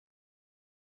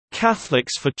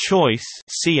Catholics for Choice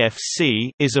 (CFC)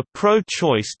 is a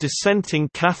pro-choice dissenting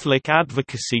Catholic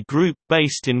advocacy group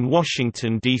based in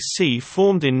Washington, D.C.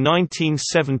 formed in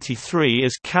 1973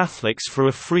 as Catholics for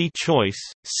a Free Choice.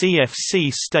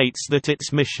 CFC states that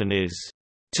its mission is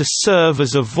to serve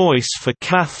as a voice for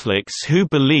Catholics who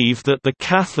believe that the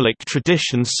Catholic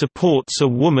tradition supports a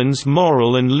woman's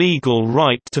moral and legal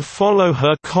right to follow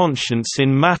her conscience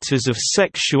in matters of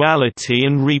sexuality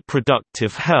and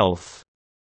reproductive health.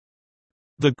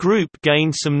 The group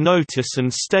gained some notice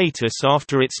and status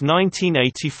after its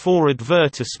 1984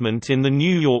 advertisement in the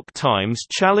New York Times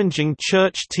challenging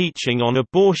church teaching on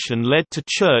abortion led to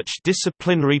church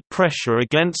disciplinary pressure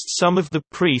against some of the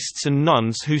priests and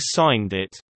nuns who signed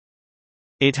it.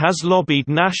 It has lobbied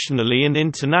nationally and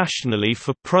internationally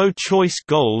for pro-choice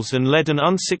goals and led an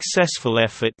unsuccessful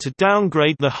effort to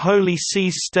downgrade the Holy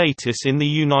See's status in the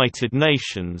United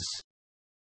Nations.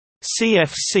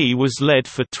 CFC was led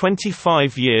for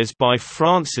 25 years by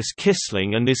Francis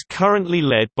Kissling and is currently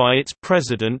led by its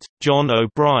president, John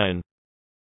O'Brien.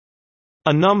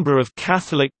 A number of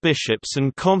Catholic bishops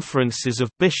and conferences of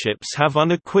bishops have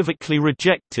unequivocally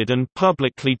rejected and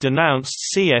publicly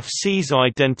denounced CFC's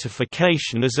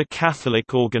identification as a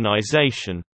Catholic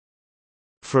organization.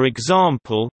 For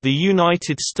example, the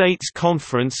United States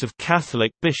Conference of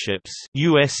Catholic Bishops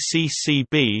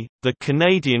 (USCCB), the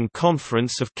Canadian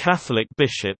Conference of Catholic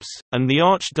Bishops, and the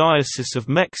Archdiocese of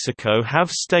Mexico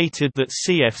have stated that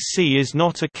CFC is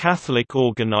not a Catholic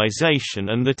organization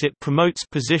and that it promotes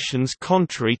positions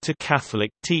contrary to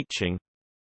Catholic teaching.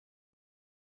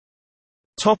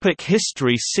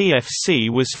 History.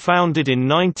 CFC was founded in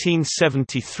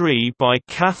 1973 by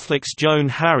Catholics Joan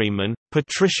Harriman,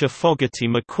 Patricia Fogarty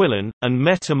McQuillan, and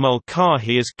Meta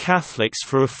Mulcahy as Catholics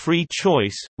for a Free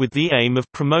Choice, with the aim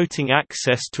of promoting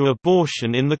access to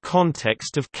abortion in the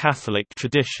context of Catholic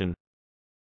tradition.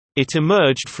 It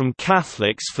emerged from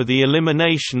Catholics for the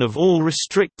Elimination of All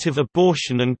Restrictive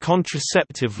Abortion and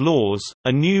Contraceptive Laws,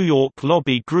 a New York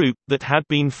lobby group that had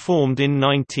been formed in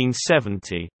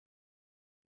 1970.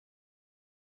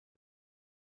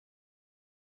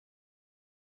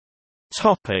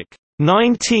 Topic: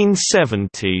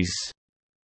 1970s.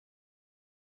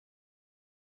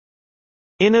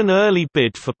 In an early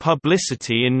bid for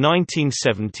publicity in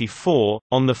 1974,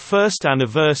 on the first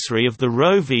anniversary of the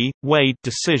Roe v. Wade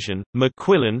decision,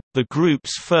 McQuillan, the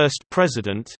group's first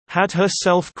president, had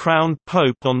herself crowned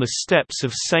pope on the steps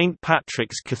of St.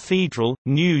 Patrick's Cathedral,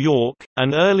 New York.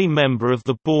 An early member of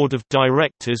the board of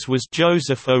directors was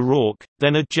Joseph O'Rourke,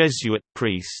 then a Jesuit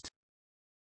priest.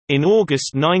 In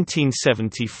August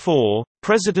 1974,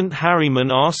 President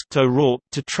Harriman asked O'Rourke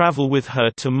to travel with her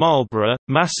to Marlborough,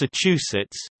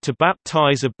 Massachusetts, to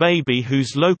baptize a baby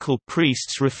whose local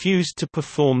priests refused to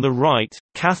perform the rite.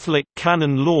 Catholic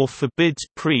canon law forbids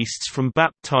priests from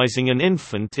baptizing an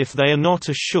infant if they are not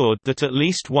assured that at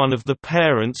least one of the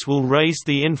parents will raise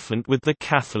the infant with the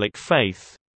Catholic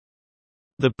faith.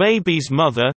 The baby's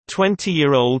mother,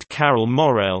 20-year-old Carol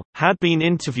Morrell, had been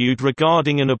interviewed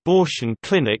regarding an abortion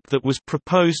clinic that was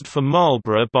proposed for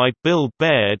Marlborough by Bill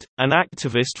Baird, an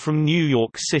activist from New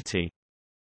York City.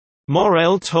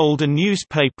 Morrell told a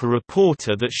newspaper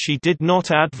reporter that she did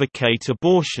not advocate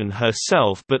abortion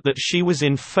herself but that she was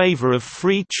in favor of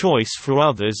free choice for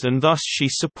others and thus she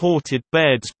supported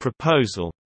Baird's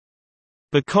proposal.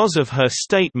 Because of her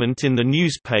statement in the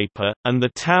newspaper, and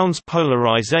the town's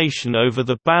polarization over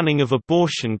the banning of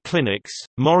abortion clinics,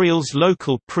 Morrell's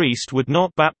local priest would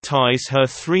not baptize her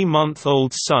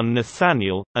 3-month-old son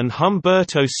Nathaniel, and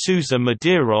Humberto Sousa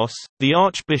Medeiros, the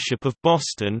Archbishop of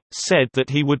Boston, said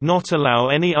that he would not allow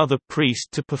any other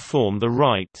priest to perform the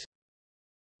rite.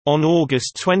 On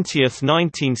August 20,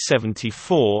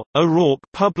 1974, O'Rourke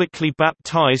publicly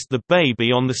baptized the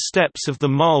baby on the steps of the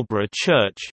Marlborough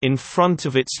Church, in front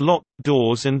of its locked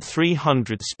doors and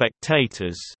 300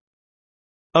 spectators.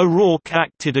 O'Rourke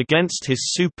acted against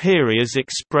his superiors'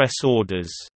 express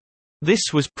orders.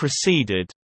 This was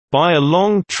preceded by a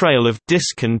long trail of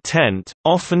discontent,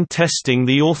 often testing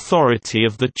the authority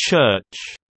of the Church.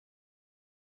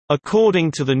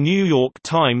 According to the New York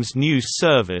Times news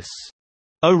service,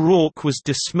 O'Rourke was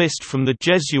dismissed from the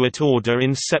Jesuit order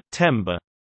in September.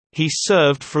 He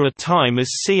served for a time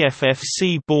as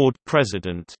CFFC board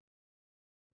president.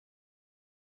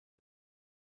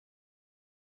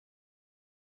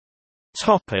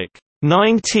 Topic: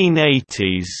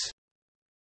 1980s.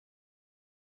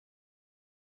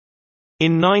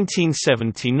 In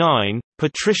 1979,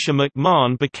 Patricia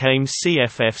McMahon became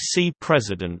CFFC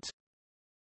president.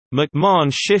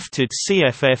 McMahon shifted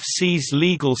CFFC's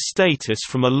legal status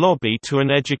from a lobby to an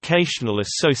educational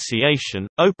association,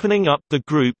 opening up the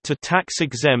group to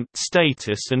tax-exempt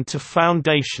status and to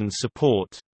foundation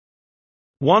support.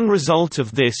 One result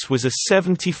of this was a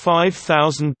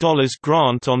 $75,000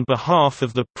 grant on behalf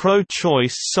of the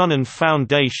pro-choice Sonnen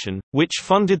Foundation, which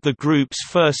funded the group's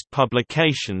first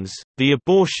publications, the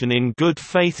Abortion in Good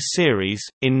Faith series.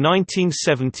 In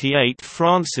 1978,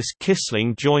 Francis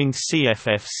Kissling joined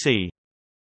CFFC.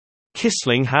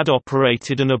 Kissling had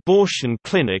operated an abortion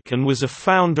clinic and was a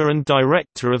founder and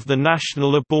director of the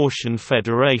National Abortion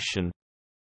Federation.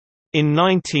 In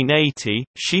 1980,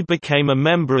 she became a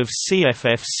member of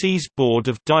CFFC's board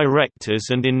of directors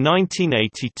and in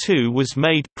 1982 was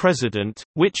made president,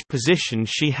 which position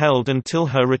she held until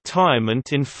her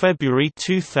retirement in February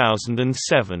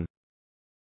 2007.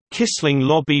 Kissling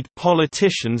lobbied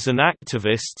politicians and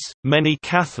activists, many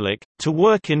Catholic, to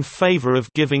work in favor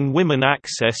of giving women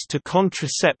access to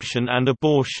contraception and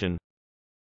abortion.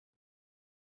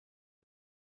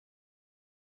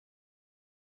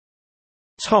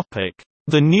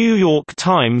 The New York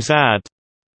Times ad.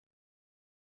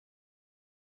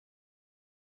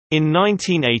 In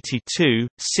 1982,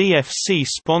 CFC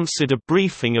sponsored a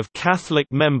briefing of Catholic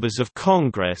members of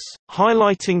Congress,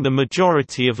 highlighting the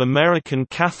majority of American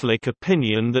Catholic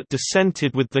opinion that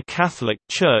dissented with the Catholic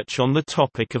Church on the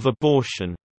topic of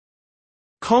abortion.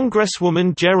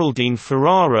 Congresswoman Geraldine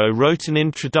Ferraro wrote an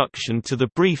introduction to the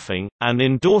briefing, and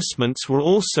endorsements were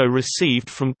also received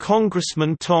from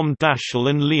Congressman Tom Daschle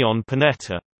and Leon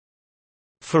Panetta.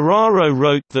 Ferraro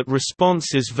wrote that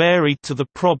responses varied to the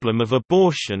problem of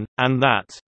abortion, and that,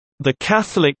 "the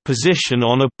Catholic position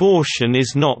on abortion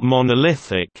is not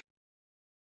monolithic."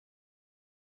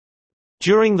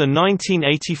 During the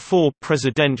 1984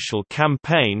 presidential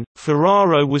campaign,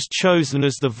 Ferraro was chosen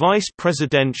as the vice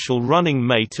presidential running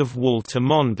mate of Walter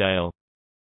Mondale.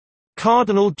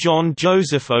 Cardinal John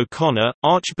Joseph O'Connor,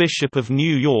 Archbishop of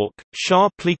New York,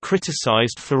 sharply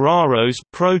criticized Ferraro's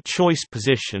pro-choice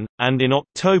position, and in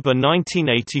October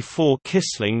 1984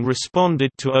 Kissling responded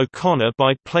to O'Connor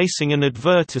by placing an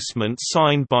advertisement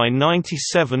signed by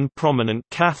 97 prominent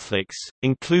Catholics,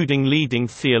 including leading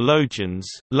theologians,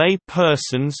 lay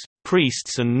persons,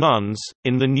 priests and nuns,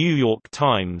 in the New York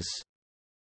Times.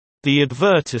 The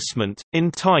advertisement,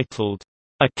 entitled,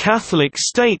 "A Catholic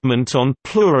Statement on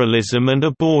Pluralism and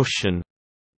Abortion,"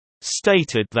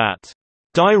 stated that,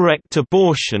 "Direct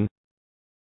abortion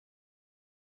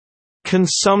can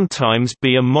sometimes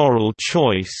be a moral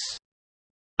choice,"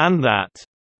 and that,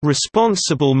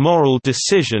 "Responsible moral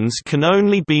decisions can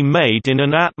only be made in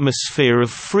an atmosphere of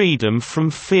freedom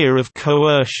from fear of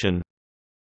coercion."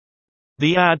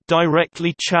 The ad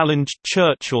directly challenged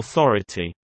church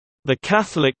authority. The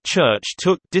Catholic Church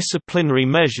took disciplinary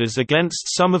measures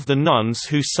against some of the nuns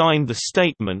who signed the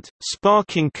statement,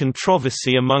 sparking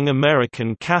controversy among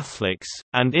American Catholics,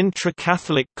 and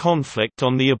intra-Catholic conflict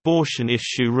on the abortion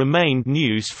issue remained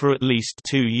news for at least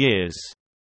 2 years.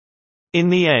 In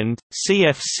the end,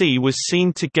 CFC was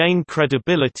seen to gain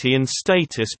credibility and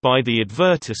status by the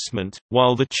advertisement,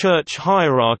 while the church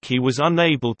hierarchy was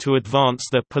unable to advance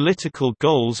their political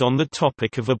goals on the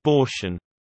topic of abortion.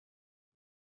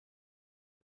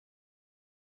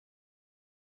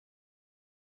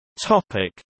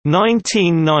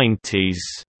 1990s.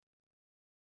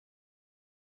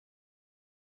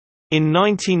 In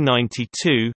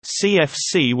 1992,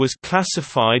 CFC was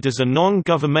classified as a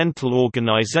non-governmental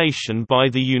organization by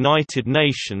the United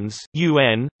Nations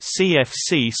 (UN).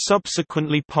 CFC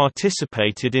subsequently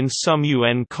participated in some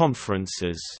UN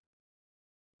conferences.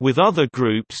 With other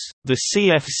groups, the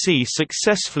CFC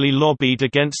successfully lobbied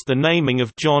against the naming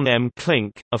of John M.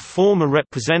 Klink, a former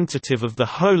representative of the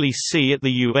Holy See at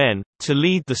the UN, to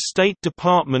lead the State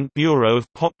Department Bureau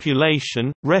of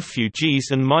Population, Refugees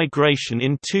and Migration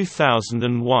in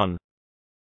 2001.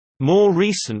 More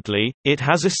recently, it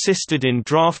has assisted in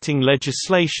drafting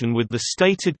legislation with the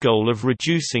stated goal of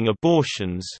reducing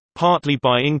abortions, partly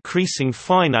by increasing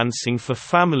financing for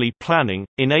family planning.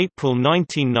 In April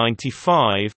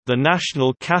 1995, the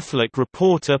National Catholic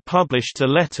Reporter published a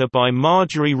letter by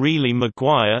Marjorie Reilly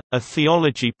Maguire, a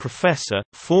theology professor,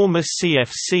 former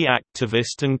CFC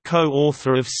activist and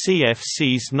co-author of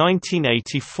CFC's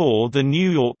 1984 The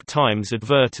New York Times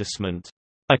advertisement,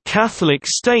 "A Catholic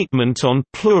Statement on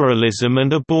Pluralism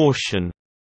and Abortion."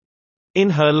 In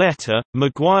her letter,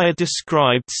 Maguire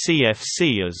described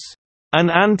CFC as an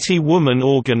anti-woman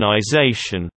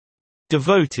organization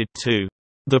devoted to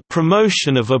the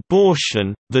promotion of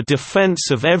abortion, the defense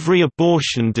of every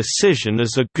abortion decision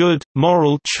as a good,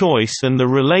 moral choice and the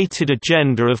related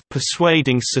agenda of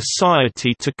persuading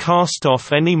society to cast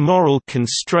off any moral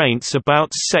constraints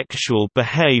about sexual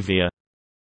behavior."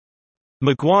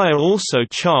 Maguire also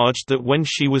charged that when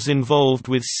she was involved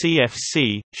with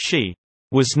CFC, she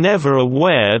was never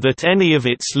aware that any of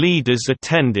its leaders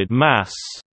attended Mass,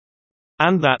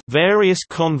 and that various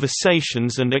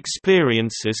conversations and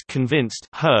experiences convinced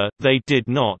her they did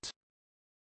not.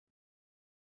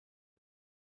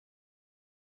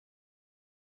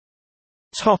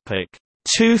 Topic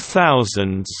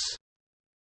 2000s.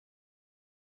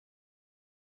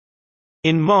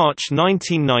 In March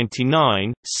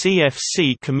 1999,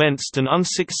 CFC commenced an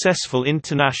unsuccessful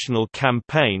international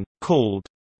campaign, called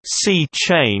Sea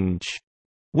Change,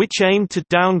 which aimed to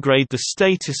downgrade the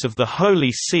status of the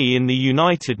Holy See in the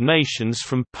United Nations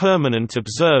from permanent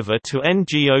observer to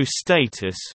NGO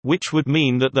status, which would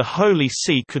mean that the Holy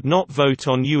See could not vote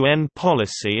on UN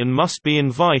policy and must be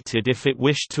invited if it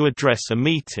wished to address a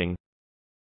meeting.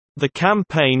 The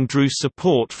campaign drew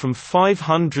support from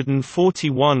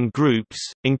 541 groups,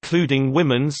 including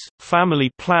women's, family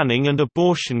planning and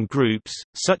abortion groups,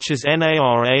 such as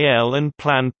NARAL and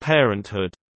Planned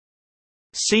Parenthood.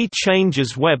 Sea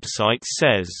Change's website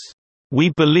says,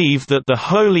 "We believe that the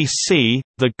Holy See,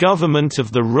 the government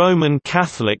of the Roman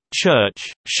Catholic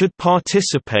Church, should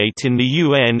participate in the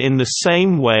UN in the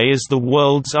same way as the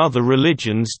world's other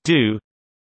religions do,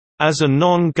 as a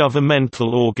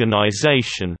non-governmental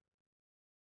organization.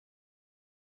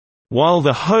 While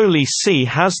the Holy See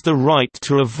has the right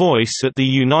to a voice at the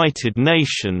United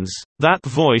Nations, that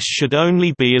voice should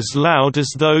only be as loud as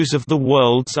those of the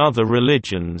world's other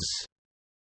religions.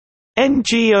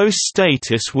 NGO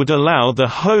status would allow the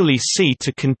Holy See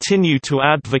to continue to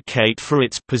advocate for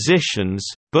its positions,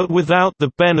 but without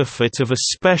the benefit of a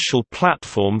special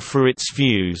platform for its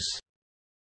views."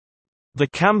 The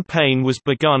campaign was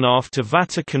begun after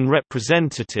Vatican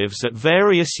representatives at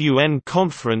various UN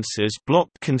conferences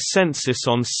blocked consensus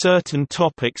on certain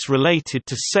topics related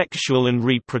to sexual and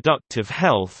reproductive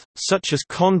health, such as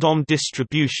condom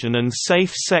distribution and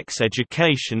safe sex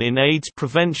education in AIDS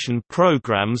prevention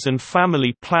programs and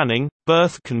family planning,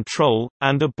 birth control,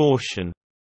 and abortion.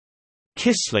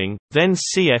 Kissling, then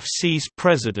CFC's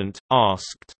president,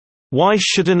 asked, "Why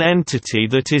should an entity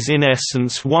that is in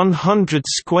essence 100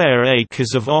 square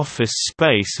acres of office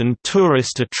space and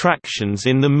tourist attractions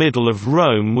in the middle of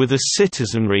Rome with a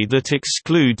citizenry that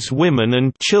excludes women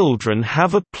and children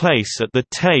have a place at the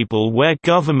table where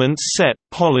governments set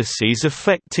policies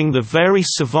affecting the very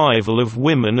survival of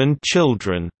women and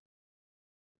children?"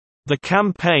 The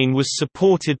campaign was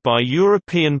supported by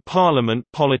European Parliament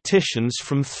politicians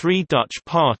from 3 Dutch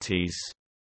parties.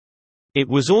 It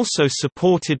was also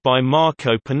supported by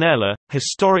Marco Pannella,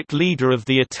 historic leader of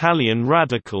the Italian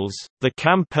radicals. The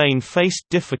campaign faced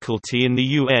difficulty in the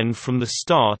UN from the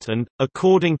start and,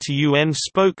 according to UN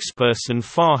spokesperson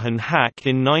Farhan Haq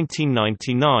in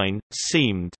 1999,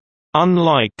 seemed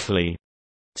unlikely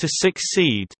to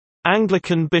succeed.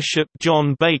 Anglican Bishop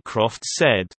John Baycroft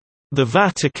said, "The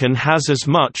Vatican has as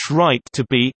much right to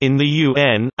be in the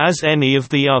UN as any of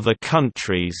the other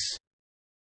countries."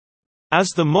 As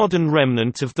the modern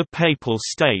remnant of the Papal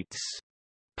States.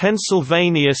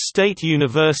 Pennsylvania State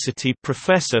University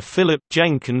professor Philip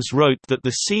Jenkins wrote that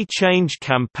the Sea Change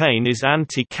campaign is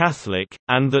anti-Catholic,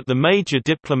 and that the major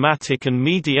diplomatic and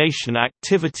mediation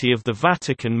activity of the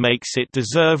Vatican makes it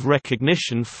deserve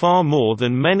recognition far more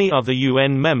than many other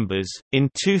UN members. In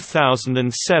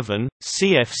 2007,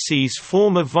 CFC's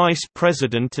former vice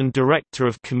president and director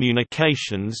of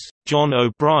communications, John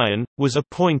O'Brien, was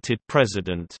appointed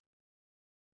president.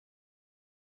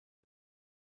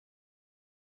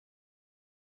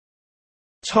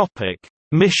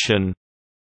 Mission.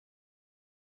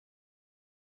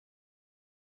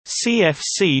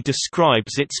 CFC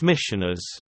describes its mission as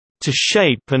to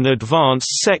shape and advance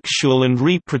sexual and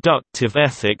reproductive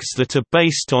ethics that are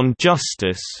based on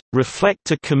justice,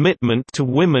 reflect a commitment to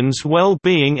women's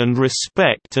well-being and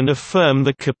respect, and affirm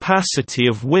the capacity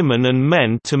of women and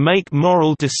men to make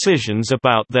moral decisions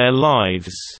about their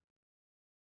lives.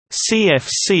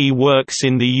 CFC works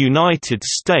in the United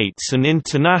States and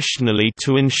internationally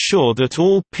to ensure that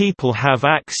all people have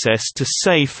access to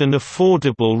safe and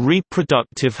affordable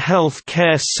reproductive health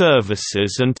care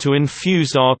services and to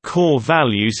infuse our core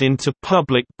values into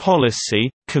public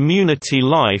policy, community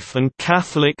life and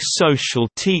Catholic social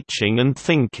teaching and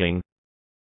thinking.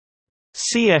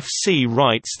 CFC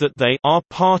writes that they are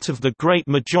part of the great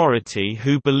majority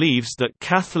who believes that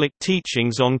Catholic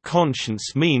teachings on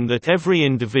conscience mean that every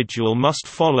individual must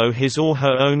follow his or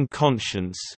her own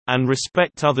conscience, and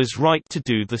respect others' right to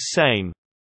do the same.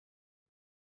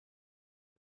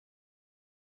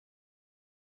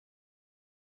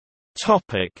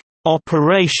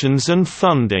 Operations and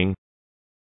funding.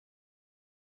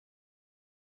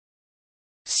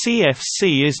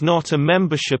 CFC is not a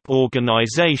membership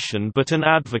organization but an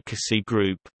advocacy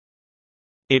group.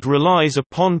 It relies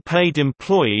upon paid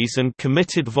employees and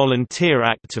committed volunteer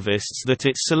activists that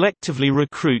it selectively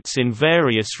recruits in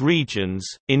various regions.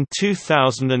 In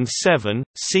 2007,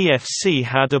 CFC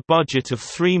had a budget of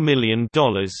 $3 million,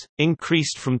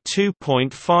 increased from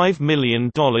 $2.5 million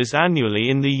annually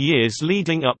in the years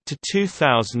leading up to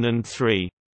 2003.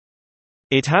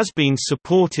 It has been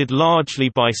supported largely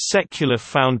by secular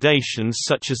foundations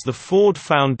such as the Ford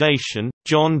Foundation,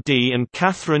 John D. and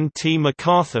Catherine T.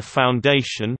 MacArthur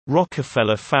Foundation,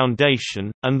 Rockefeller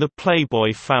Foundation, and the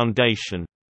Playboy Foundation.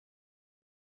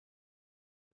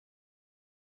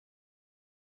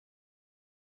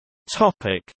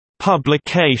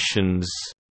 Publications.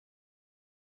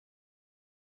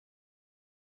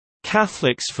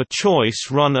 Catholics for Choice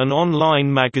run an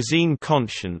online magazine,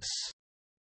 Conscience.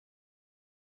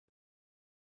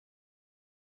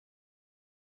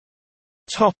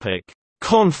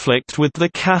 Conflict with the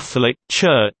Catholic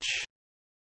Church.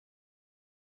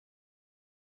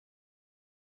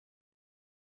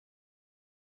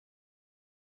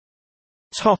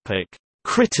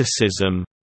 Criticism.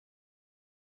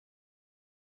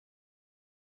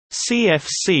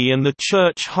 CFC and the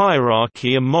church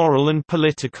hierarchy are moral and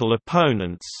political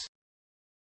opponents.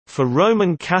 For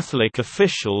Roman Catholic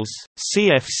officials,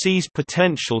 CFC's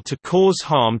potential to cause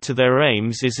harm to their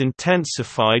aims is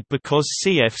intensified because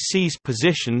CFC's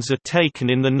positions are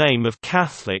taken in the name of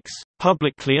Catholics,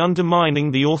 publicly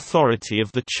undermining the authority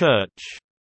of the Church.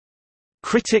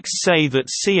 Critics say that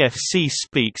CFC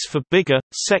speaks for bigger,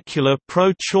 secular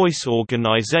pro-choice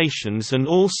organizations and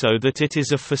also that it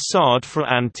is a facade for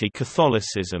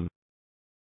anti-Catholicism.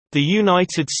 The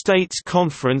United States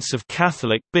Conference of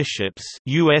Catholic Bishops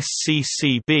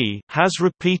 (USCCB) has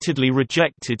repeatedly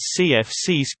rejected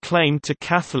CFC's claim to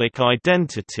Catholic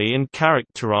identity and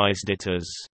characterized it as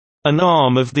an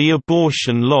arm of the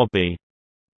abortion lobby.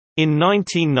 In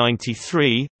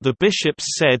 1993, the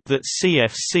bishops said that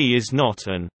CFC is not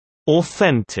an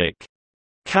authentic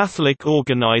Catholic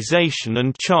organization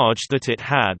and charged that it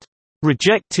had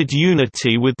rejected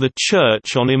unity with the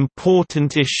Church on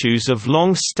important issues of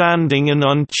long-standing and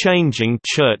unchanging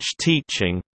Church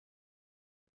teaching.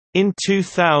 In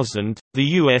 2000,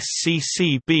 the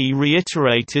USCCB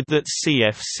reiterated that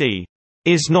CFC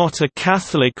is not a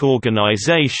Catholic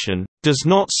organization, does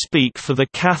not speak for the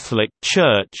Catholic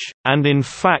Church, and in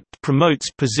fact promotes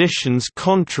positions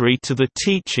contrary to the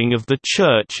teaching of the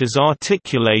Church as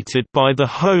articulated by the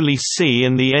Holy See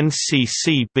and the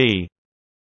NCCB.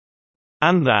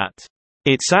 And that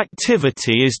its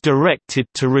activity is directed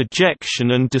to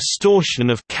rejection and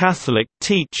distortion of Catholic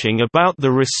teaching about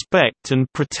the respect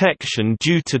and protection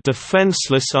due to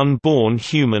defenseless unborn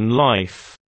human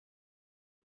life.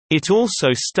 It also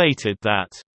stated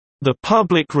that the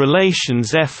public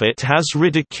relations effort has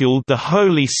ridiculed the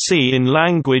Holy See in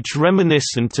language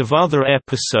reminiscent of other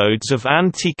episodes of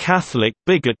anti-Catholic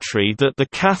bigotry that the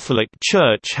Catholic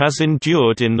Church has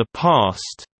endured in the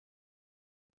past.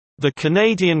 The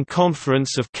Canadian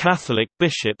Conference of Catholic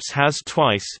Bishops has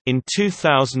twice, in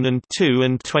 2002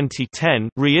 and 2010,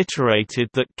 reiterated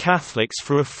that Catholics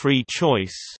for a Free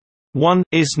Choice 1.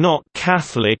 is not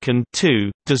Catholic and 2.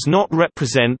 does not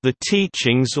represent the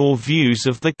teachings or views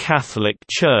of the Catholic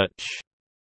Church.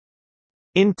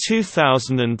 In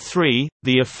 2003,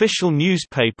 the official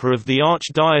newspaper of the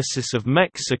Archdiocese of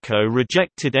Mexico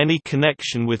rejected any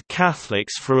connection with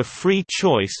Catholics for a Free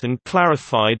Choice and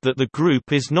clarified that the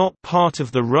group is not part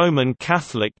of the Roman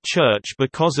Catholic Church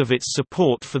because of its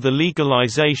support for the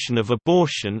legalization of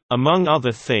abortion. Among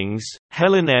other things,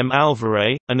 Helen M.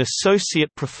 Alvarez, an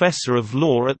associate professor of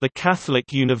law at the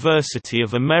Catholic University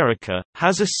of America,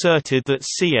 has asserted that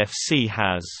CFC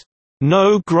has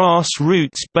no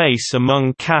grassroots base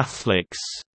among Catholics.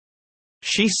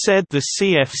 She said the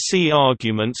CFC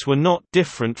arguments were not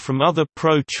different from other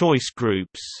pro-choice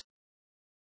groups.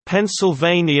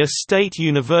 Pennsylvania State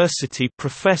University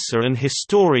professor and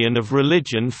historian of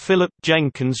religion Philip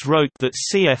Jenkins wrote that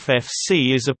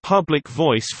CFFC is a public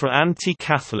voice for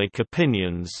anti-Catholic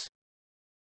opinions.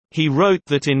 He wrote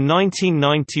that in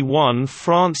 1991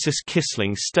 Francis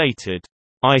Kissling stated,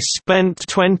 "I spent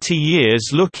 20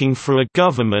 years looking for a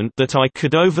government that I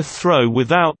could overthrow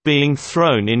without being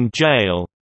thrown in jail.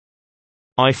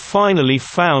 I finally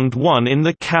found one in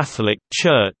the Catholic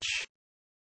Church."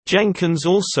 Jenkins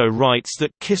also writes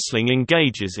that Kissling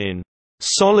engages in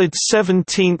solid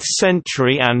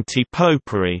 17th-century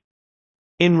anti-popery.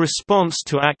 In response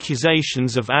to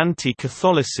accusations of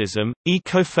anti-Catholicism,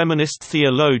 ecofeminist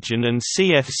theologian and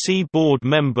CFC board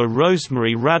member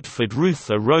Rosemary Radford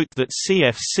Ruther wrote that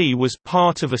CFC was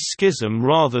part of a schism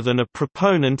rather than a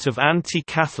proponent of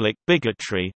anti-Catholic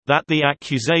bigotry, that the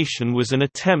accusation was an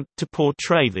attempt to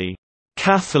portray the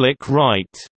Catholic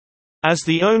right as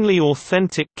the only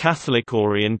authentic Catholic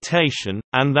orientation,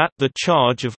 and that the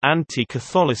charge of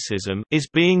anti-Catholicism is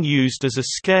being used as a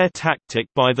scare tactic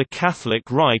by the Catholic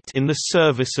right in the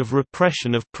service of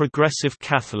repression of progressive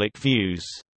Catholic views.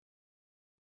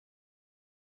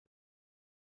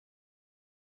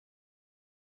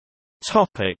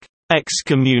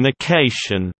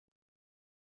 Excommunication.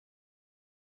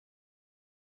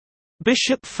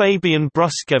 Bishop Fabian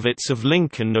Bruskewitz of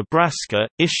Lincoln, Nebraska,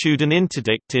 issued an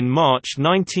interdict in March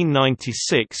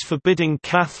 1996 forbidding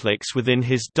Catholics within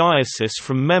his diocese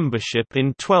from membership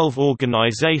in 12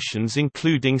 organizations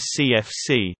including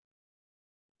CFC.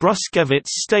 Bruskewitz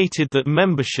stated that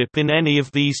membership in any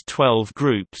of these 12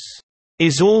 groups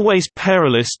is always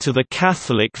perilous to the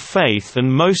Catholic faith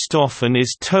and most often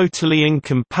is totally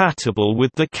incompatible with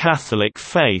the Catholic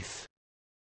faith.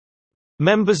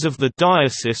 Members of the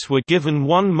diocese were given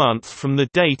 1 month from the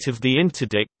date of the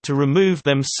interdict to remove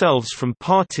themselves from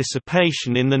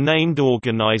participation in the named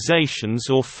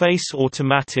organizations or face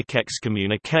automatic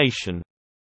excommunication.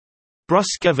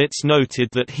 Bruskewitz noted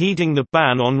that heeding the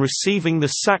ban on receiving the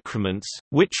sacraments,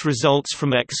 which results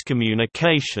from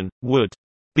excommunication, would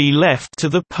be left to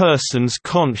the person's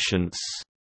conscience.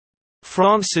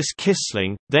 Francis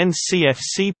Kissling, then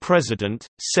CFC president,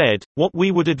 said, "What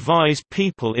we would advise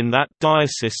people in that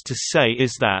diocese to say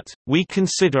is that, we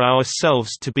consider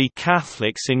ourselves to be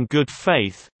Catholics in good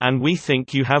faith, and we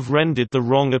think you have rendered the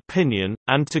wrong opinion,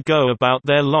 and to go about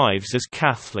their lives as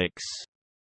Catholics."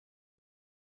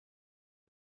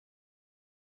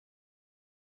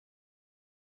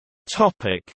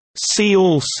 See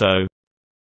also: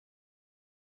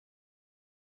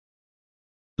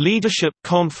 Leadership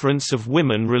Conference of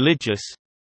Women Religious,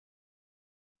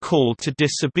 Call to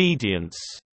Disobedience.